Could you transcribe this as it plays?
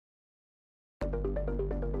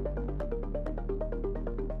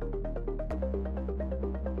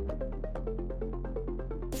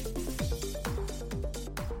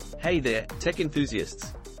Hey there, tech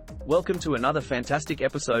enthusiasts. Welcome to another fantastic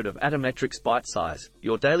episode of Atometric's ByteSize,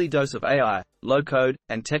 your daily dose of AI, low-code,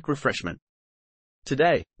 and tech refreshment.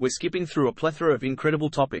 Today, we're skipping through a plethora of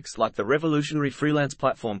incredible topics like the revolutionary freelance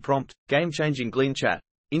platform Prompt, game-changing Glean Chat,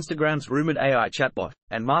 Instagram's rumored AI chatbot,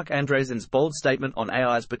 and Marc Andreessen's bold statement on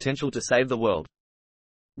AI's potential to save the world.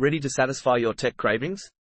 Ready to satisfy your tech cravings?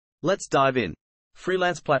 Let's dive in.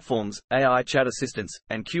 Freelance platforms, AI chat assistants,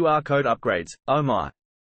 and QR code upgrades, oh my.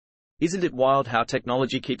 Isn't it wild how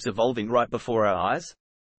technology keeps evolving right before our eyes?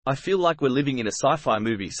 I feel like we're living in a sci-fi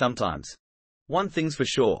movie sometimes. One thing's for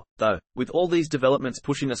sure, though, with all these developments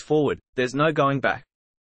pushing us forward, there's no going back.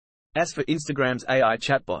 As for Instagram's AI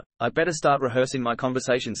chatbot, I better start rehearsing my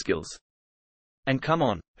conversation skills. And come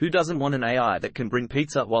on, who doesn't want an AI that can bring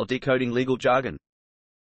pizza while decoding legal jargon?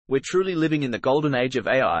 We're truly living in the golden age of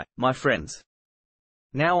AI, my friends.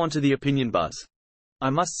 Now onto the opinion buzz. I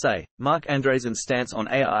must say, Marc Andreessen's stance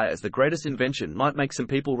on AI as the greatest invention might make some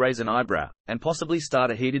people raise an eyebrow, and possibly start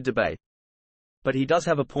a heated debate. But he does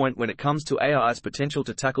have a point when it comes to AI's potential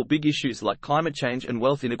to tackle big issues like climate change and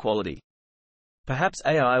wealth inequality. Perhaps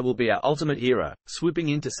AI will be our ultimate hero, swooping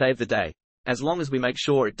in to save the day, as long as we make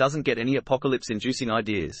sure it doesn't get any apocalypse-inducing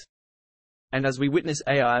ideas. And as we witness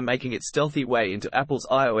AI making its stealthy way into Apple's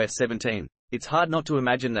iOS 17, it's hard not to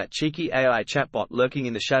imagine that cheeky AI chatbot lurking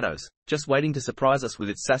in the shadows, just waiting to surprise us with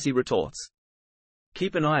its sassy retorts.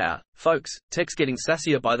 Keep an eye out, folks, tech's getting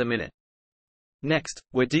sassier by the minute. Next,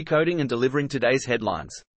 we're decoding and delivering today's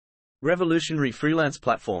headlines. Revolutionary freelance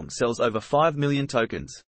platform sells over 5 million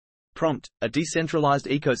tokens. Prompt, a decentralized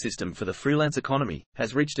ecosystem for the freelance economy,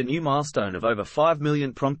 has reached a new milestone of over 5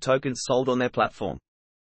 million Prompt tokens sold on their platform.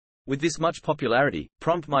 With this much popularity,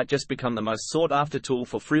 Prompt might just become the most sought-after tool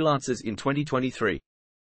for freelancers in 2023.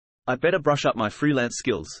 I better brush up my freelance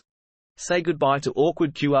skills. Say goodbye to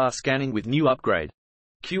awkward QR scanning with new upgrade.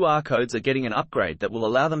 QR codes are getting an upgrade that will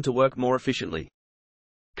allow them to work more efficiently.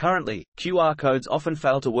 Currently, QR codes often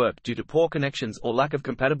fail to work due to poor connections or lack of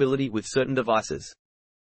compatibility with certain devices.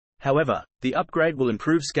 However, the upgrade will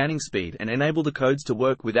improve scanning speed and enable the codes to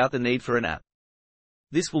work without the need for an app.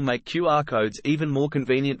 This will make QR codes even more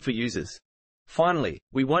convenient for users. Finally,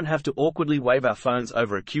 we won't have to awkwardly wave our phones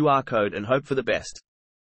over a QR code and hope for the best.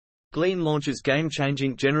 Glean launches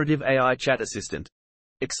game-changing generative AI chat assistant.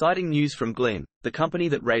 Exciting news from Glean, the company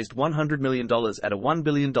that raised $100 million at a $1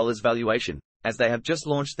 billion valuation, as they have just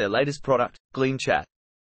launched their latest product, Glean Chat.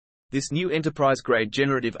 This new enterprise-grade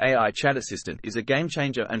generative AI chat assistant is a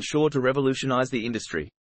game-changer and sure to revolutionize the industry.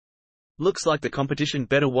 Looks like the competition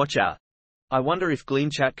better watch out. I wonder if Glean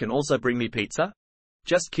Chat can also bring me pizza?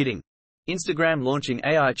 Just kidding. Instagram launching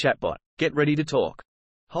AI chatbot, get ready to talk.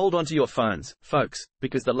 Hold on to your phones, folks,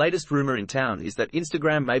 because the latest rumor in town is that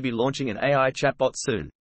Instagram may be launching an AI chatbot soon.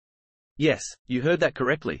 Yes, you heard that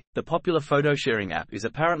correctly, the popular photo-sharing app is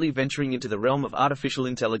apparently venturing into the realm of artificial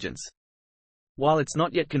intelligence. While it's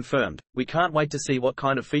not yet confirmed, we can't wait to see what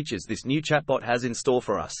kind of features this new chatbot has in store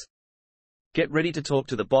for us. Get ready to talk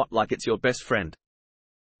to the bot like it's your best friend.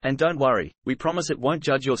 And don't worry, we promise it won't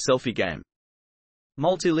judge your selfie game.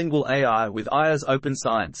 Multilingual AI with Aya's Open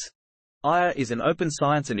Science. Aya is an open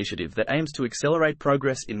science initiative that aims to accelerate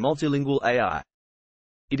progress in multilingual AI.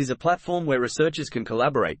 It is a platform where researchers can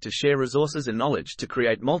collaborate to share resources and knowledge to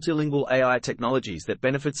create multilingual AI technologies that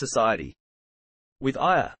benefit society. With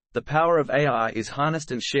Aya, the power of AI is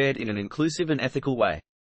harnessed and shared in an inclusive and ethical way.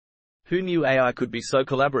 Who knew AI could be so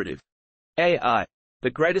collaborative? AI. The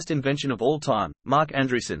greatest invention of all time, Marc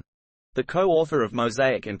Andreessen. The co-author of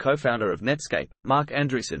Mosaic and co-founder of Netscape, Marc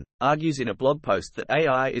Andreessen, argues in a blog post that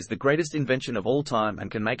AI is the greatest invention of all time and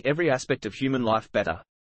can make every aspect of human life better.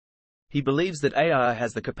 He believes that AI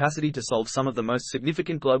has the capacity to solve some of the most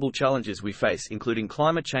significant global challenges we face, including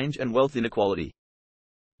climate change and wealth inequality.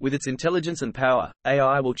 With its intelligence and power,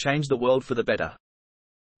 AI will change the world for the better.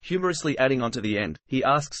 Humorously adding on to the end, he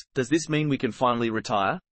asks, does this mean we can finally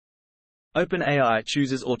retire? OpenAI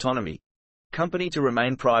chooses autonomy. Company to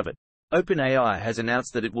remain private. OpenAI has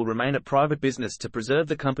announced that it will remain a private business to preserve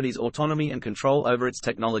the company's autonomy and control over its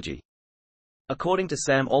technology. According to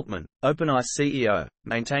Sam Altman, OpenAI's CEO,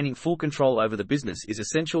 maintaining full control over the business is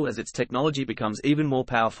essential as its technology becomes even more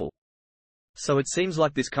powerful. So it seems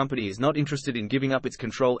like this company is not interested in giving up its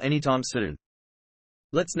control anytime soon.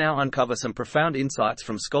 Let's now uncover some profound insights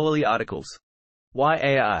from scholarly articles. Why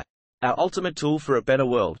AI? Our ultimate tool for a better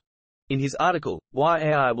world. In his article, Why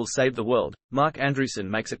AI Will Save the World, Marc Andreessen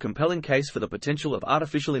makes a compelling case for the potential of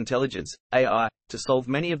artificial intelligence, AI, to solve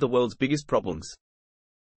many of the world's biggest problems.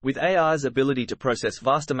 With AI's ability to process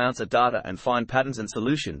vast amounts of data and find patterns and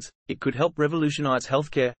solutions, it could help revolutionize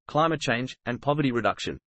healthcare, climate change, and poverty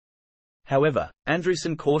reduction. However,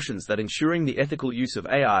 Andreessen cautions that ensuring the ethical use of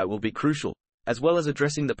AI will be crucial, as well as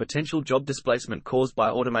addressing the potential job displacement caused by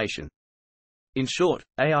automation. In short,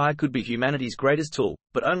 AI could be humanity's greatest tool,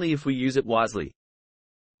 but only if we use it wisely.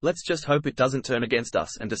 Let's just hope it doesn't turn against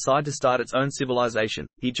us and decide to start its own civilization,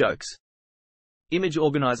 he jokes. Image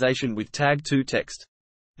organization with Tag-to-Text.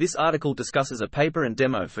 This article discusses a paper and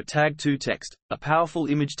demo for Tag-to-Text, a powerful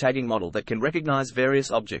image tagging model that can recognize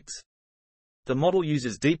various objects. The model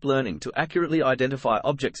uses deep learning to accurately identify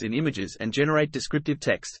objects in images and generate descriptive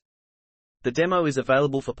text. The demo is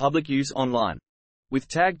available for public use online. With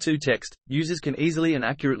Tag-to-Text, users can easily and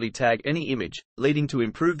accurately tag any image, leading to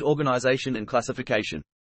improved organization and classification.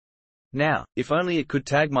 Now, if only it could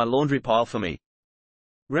tag my laundry pile for me.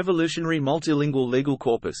 Revolutionary multilingual legal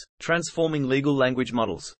corpus, transforming legal language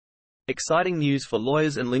models. Exciting news for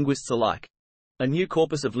lawyers and linguists alike. A new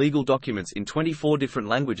corpus of legal documents in 24 different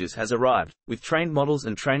languages has arrived, with trained models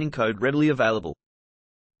and training code readily available.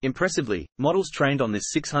 Impressively, models trained on this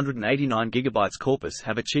 689 GB corpus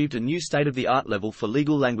have achieved a new state-of-the-art level for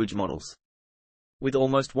legal language models. With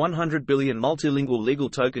almost 100 billion multilingual legal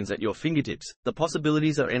tokens at your fingertips, the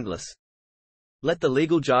possibilities are endless. Let the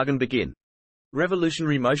legal jargon begin.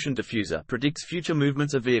 Revolutionary Motion Diffuser predicts future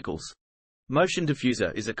movements of vehicles. Motion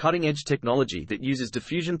Diffuser is a cutting-edge technology that uses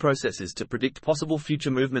diffusion processes to predict possible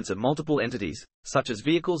future movements of multiple entities, such as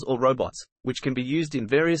vehicles or robots, which can be used in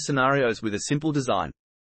various scenarios with a simple design.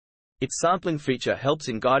 Its sampling feature helps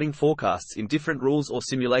in guiding forecasts in different rules or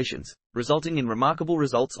simulations, resulting in remarkable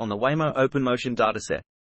results on the Waymo OpenMotion dataset.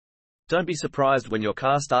 Don't be surprised when your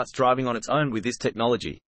car starts driving on its own with this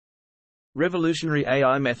technology. Revolutionary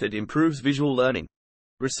AI method improves visual learning.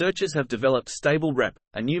 Researchers have developed Stable Rep,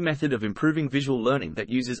 a new method of improving visual learning that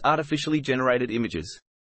uses artificially generated images.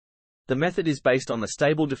 The method is based on the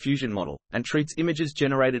Stable Diffusion model, and treats images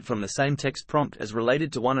generated from the same text prompt as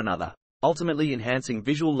related to one another, ultimately enhancing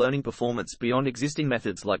visual learning performance beyond existing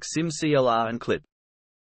methods like SimCLR and CLIP.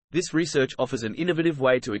 This research offers an innovative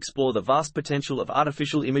way to explore the vast potential of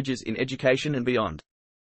artificial images in education and beyond.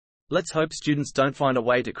 Let's hope students don't find a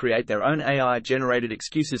way to create their own AI-generated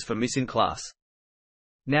excuses for missing class.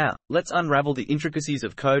 Now, let's unravel the intricacies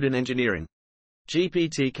of code and engineering.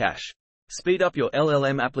 GPT Cache. Speed up your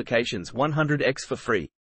LLM applications 100x for free.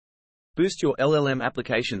 Boost your LLM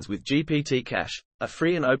applications with GPT Cache, a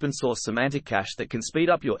free and open-source semantic cache that can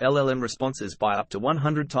speed up your LLM responses by up to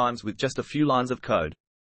 100 times with just a few lines of code.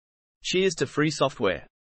 Cheers to free software.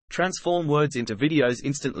 Transform words into videos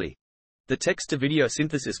instantly. The text-to-video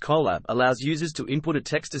synthesis Colab allows users to input a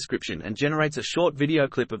text description and generates a short video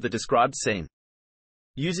clip of the described scene.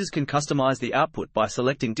 Users can customize the output by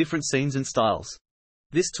selecting different scenes and styles.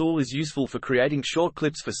 This tool is useful for creating short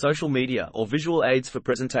clips for social media or visual aids for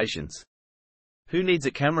presentations. Who needs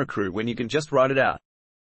a camera crew when you can just write it out?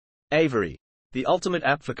 Avery, the ultimate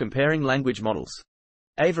app for comparing language models.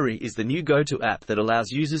 Avery is the new go-to app that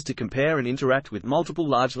allows users to compare and interact with multiple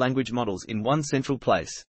large language models in one central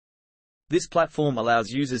place. This platform allows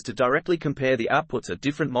users to directly compare the outputs of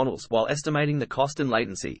different models while estimating the cost and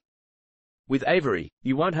latency. With Avery,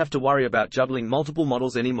 you won't have to worry about juggling multiple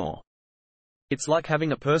models anymore. It's like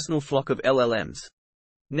having a personal flock of LLMs.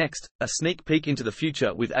 Next, a sneak peek into the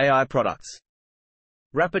future with AI products.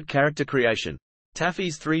 Rapid character creation.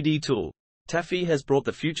 Taffy's 3D tool. Taffy has brought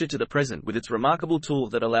the future to the present with its remarkable tool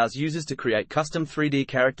that allows users to create custom 3D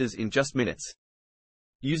characters in just minutes.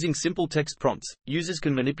 Using simple text prompts, users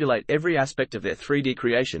can manipulate every aspect of their 3D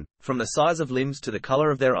creation, from the size of limbs to the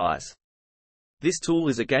color of their eyes. This tool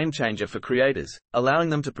is a game changer for creators, allowing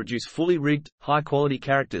them to produce fully rigged, high-quality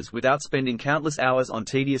characters without spending countless hours on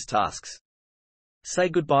tedious tasks. Say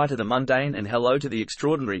goodbye to the mundane and hello to the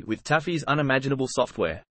extraordinary with Taffy's unimaginable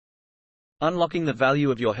software. Unlocking the value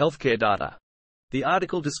of your healthcare data. The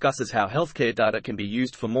article discusses how healthcare data can be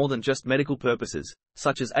used for more than just medical purposes,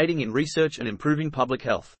 such as aiding in research and improving public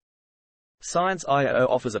health. Science.io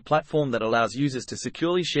offers a platform that allows users to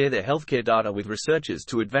securely share their healthcare data with researchers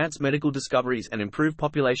to advance medical discoveries and improve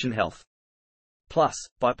population health. Plus,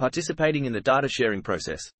 by participating in the data sharing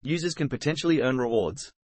process, users can potentially earn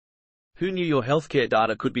rewards. Who knew your healthcare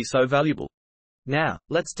data could be so valuable? Now,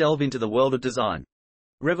 let's delve into the world of design.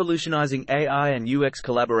 Revolutionizing AI and UX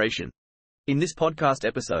collaboration. In this podcast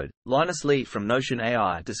episode, Linus Lee from Notion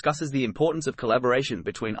AI discusses the importance of collaboration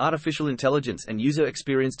between artificial intelligence and user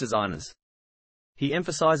experience designers. He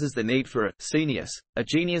emphasizes the need for a genius, a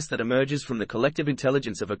genius that emerges from the collective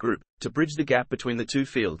intelligence of a group, to bridge the gap between the two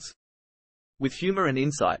fields. With humor and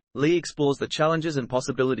insight, Lee explores the challenges and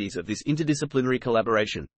possibilities of this interdisciplinary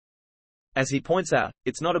collaboration. As he points out,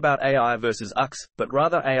 it's not about AI versus UX, but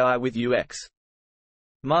rather AI with UX.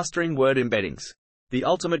 Mastering word embeddings. The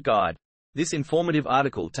ultimate guide. This informative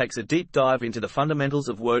article takes a deep dive into the fundamentals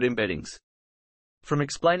of word embeddings. From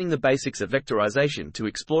explaining the basics of vectorization to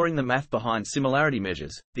exploring the math behind similarity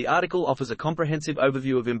measures, the article offers a comprehensive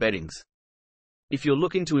overview of embeddings. If you're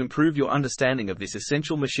looking to improve your understanding of this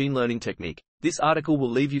essential machine learning technique, this article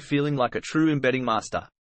will leave you feeling like a true embedding master.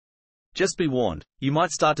 Just be warned, you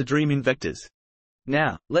might start to dream in vectors.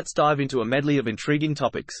 Now, let's dive into a medley of intriguing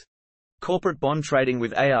topics. Corporate bond trading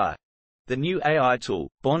with AI. The new AI tool,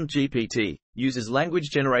 Bond GPT, uses language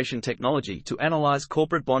generation technology to analyze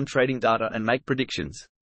corporate bond trading data and make predictions.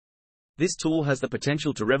 This tool has the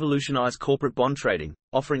potential to revolutionize corporate bond trading,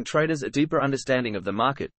 offering traders a deeper understanding of the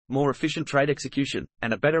market, more efficient trade execution,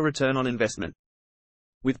 and a better return on investment.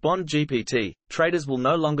 With Bond GPT, traders will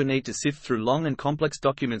no longer need to sift through long and complex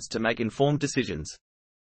documents to make informed decisions.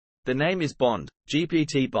 The name is Bond,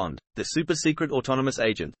 GPT Bond, the super-secret autonomous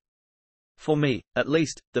agent. For me, at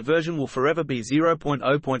least, the version will forever be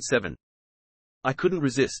 0.0.7. I couldn't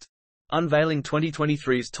resist. Unveiling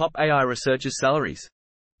 2023's top AI researchers' salaries.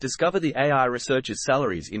 Discover the AI researchers'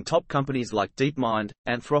 salaries in top companies like DeepMind,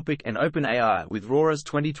 Anthropic and OpenAI with Rora's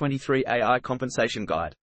 2023 AI Compensation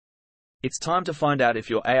Guide. It's time to find out if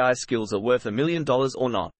your AI skills are worth $1 million or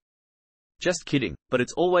not. Just kidding, but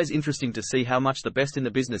it's always interesting to see how much the best in the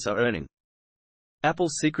business are earning.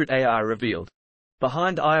 Apple's secret AI revealed.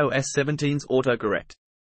 Behind iOS 17's autocorrect.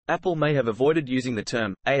 Apple may have avoided using the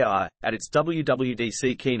term AI at its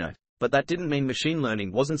WWDC keynote, but that didn't mean machine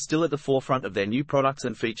learning wasn't still at the forefront of their new products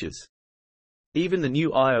and features. Even the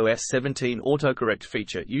new iOS 17 autocorrect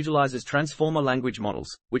feature utilizes transformer language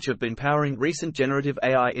models, which have been powering recent generative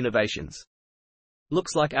AI innovations.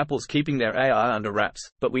 Looks like Apple's keeping their AI under wraps,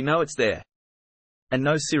 but we know it's there. And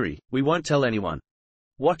no Siri, we won't tell anyone.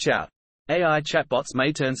 Watch out. AI chatbots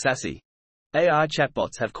may turn sassy. AI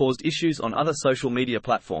chatbots have caused issues on other social media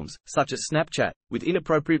platforms, such as Snapchat, with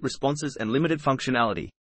inappropriate responses and limited functionality.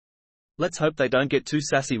 Let's hope they don't get too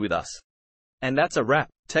sassy with us. And that's a wrap,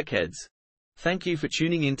 tech heads. Thank you for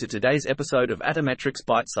tuning in to today's episode of Atometrics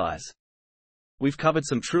ByteSize. We've covered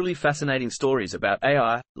some truly fascinating stories about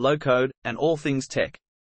AI, low-code, and all things tech.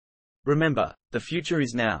 Remember, the future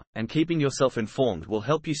is now, and keeping yourself informed will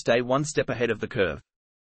help you stay one step ahead of the curve.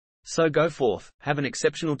 So go forth, have an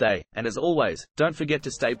exceptional day, and as always, don't forget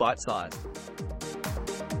to stay bite-sized.